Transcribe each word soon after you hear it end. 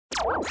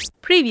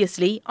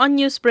Previously on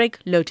Newsbreak,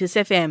 Lotus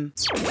FM.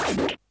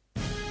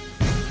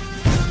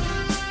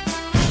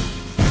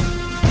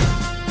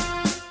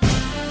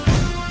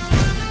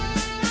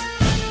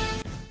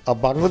 A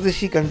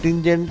Bangladeshi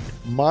contingent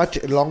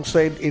marched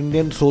alongside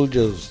Indian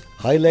soldiers,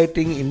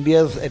 highlighting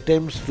India's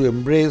attempts to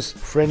embrace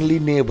friendly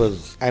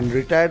neighbours. And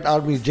retired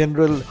Army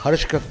General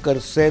Harsh Kakkar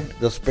said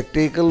the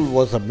spectacle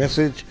was a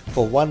message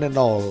for one and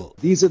all.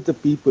 These are the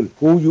people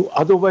who you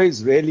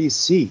otherwise rarely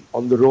see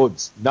on the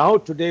roads. Now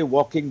today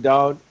walking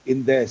down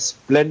in their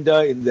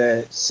splendor, in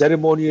their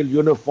ceremonial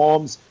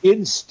uniforms,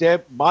 in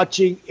step,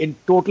 marching in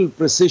total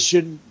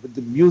precision with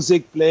the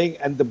music playing,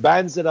 and the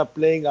bands that are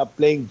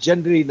playing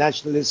generally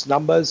nationalist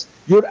numbers.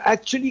 You're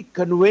actually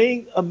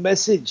conveying a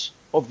message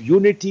of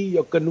unity,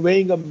 you're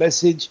conveying a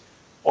message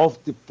of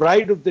the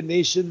pride of the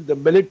nation, the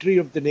military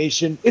of the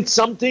nation. It's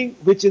something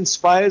which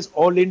inspires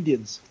all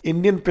Indians.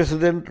 Indian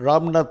President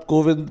Ram Nath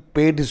Kovind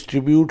paid his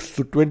tributes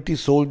to 20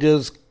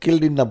 soldiers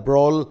killed in a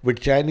brawl with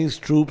Chinese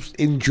troops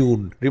in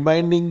June,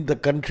 reminding the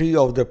country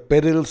of the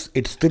perils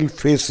it still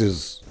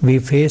faces. We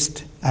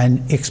faced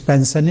an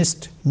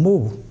expansionist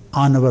move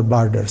on our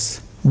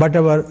borders, but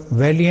our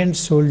valiant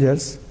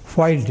soldiers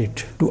foiled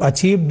it. To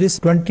achieve this,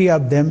 20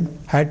 of them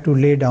had to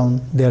lay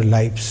down their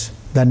lives.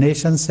 The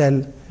nation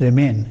shall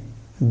remain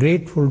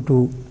grateful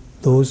to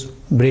those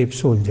brave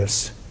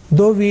soldiers.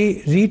 Though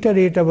we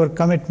reiterate our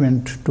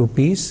commitment to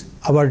peace,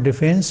 our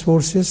defense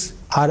forces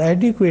are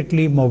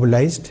adequately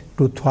mobilized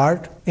to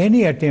thwart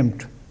any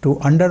attempt to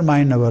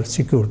undermine our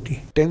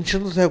security.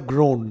 Tensions have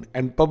grown,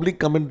 and public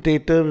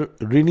commentator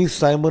Rini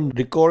Simon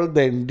recalled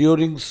the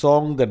enduring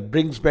song that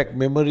brings back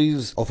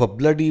memories of a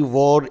bloody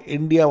war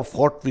India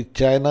fought with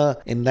China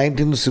in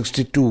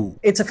 1962.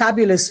 It's a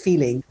fabulous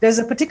feeling. There's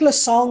a particular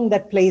song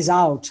that plays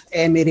out,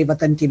 "Ae Mere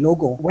Watan Ki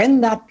Logo."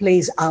 When that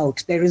plays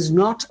out, there is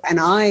not an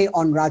eye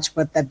on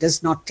Rajpath that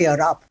does not tear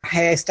up.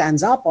 Hair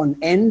stands up on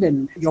end,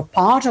 and you're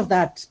part of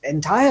that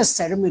entire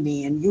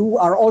ceremony, and you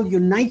are all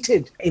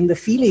united in the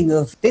feeling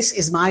of, this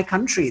is my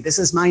country, this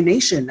is my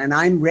nation, and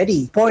I'm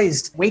ready,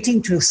 poised,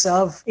 waiting to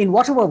serve in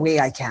whatever way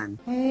I can.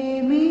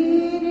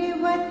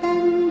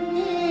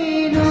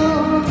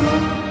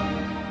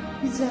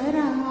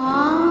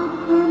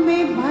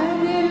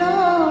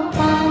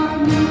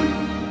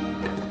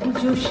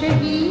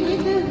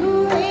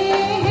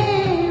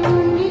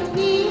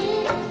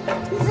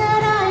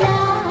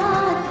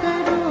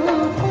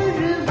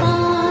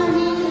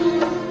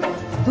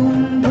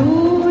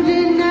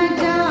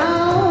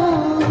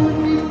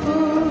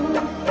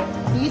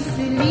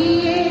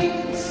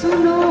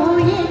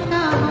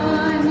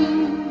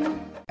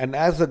 And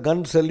as the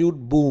gun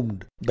salute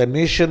boomed, the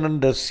nation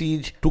under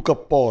siege took a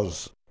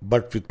pause,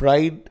 but with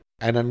pride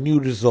and a new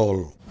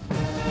resolve.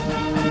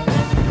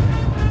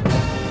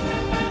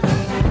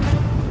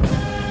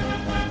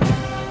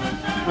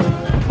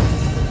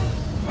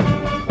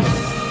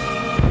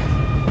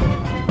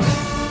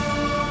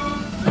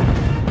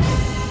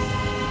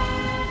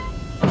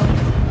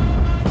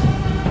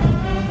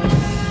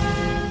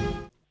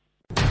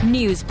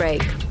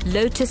 Newsbreak,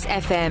 Lotus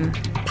FM,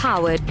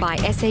 powered by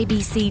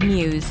SABC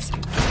News.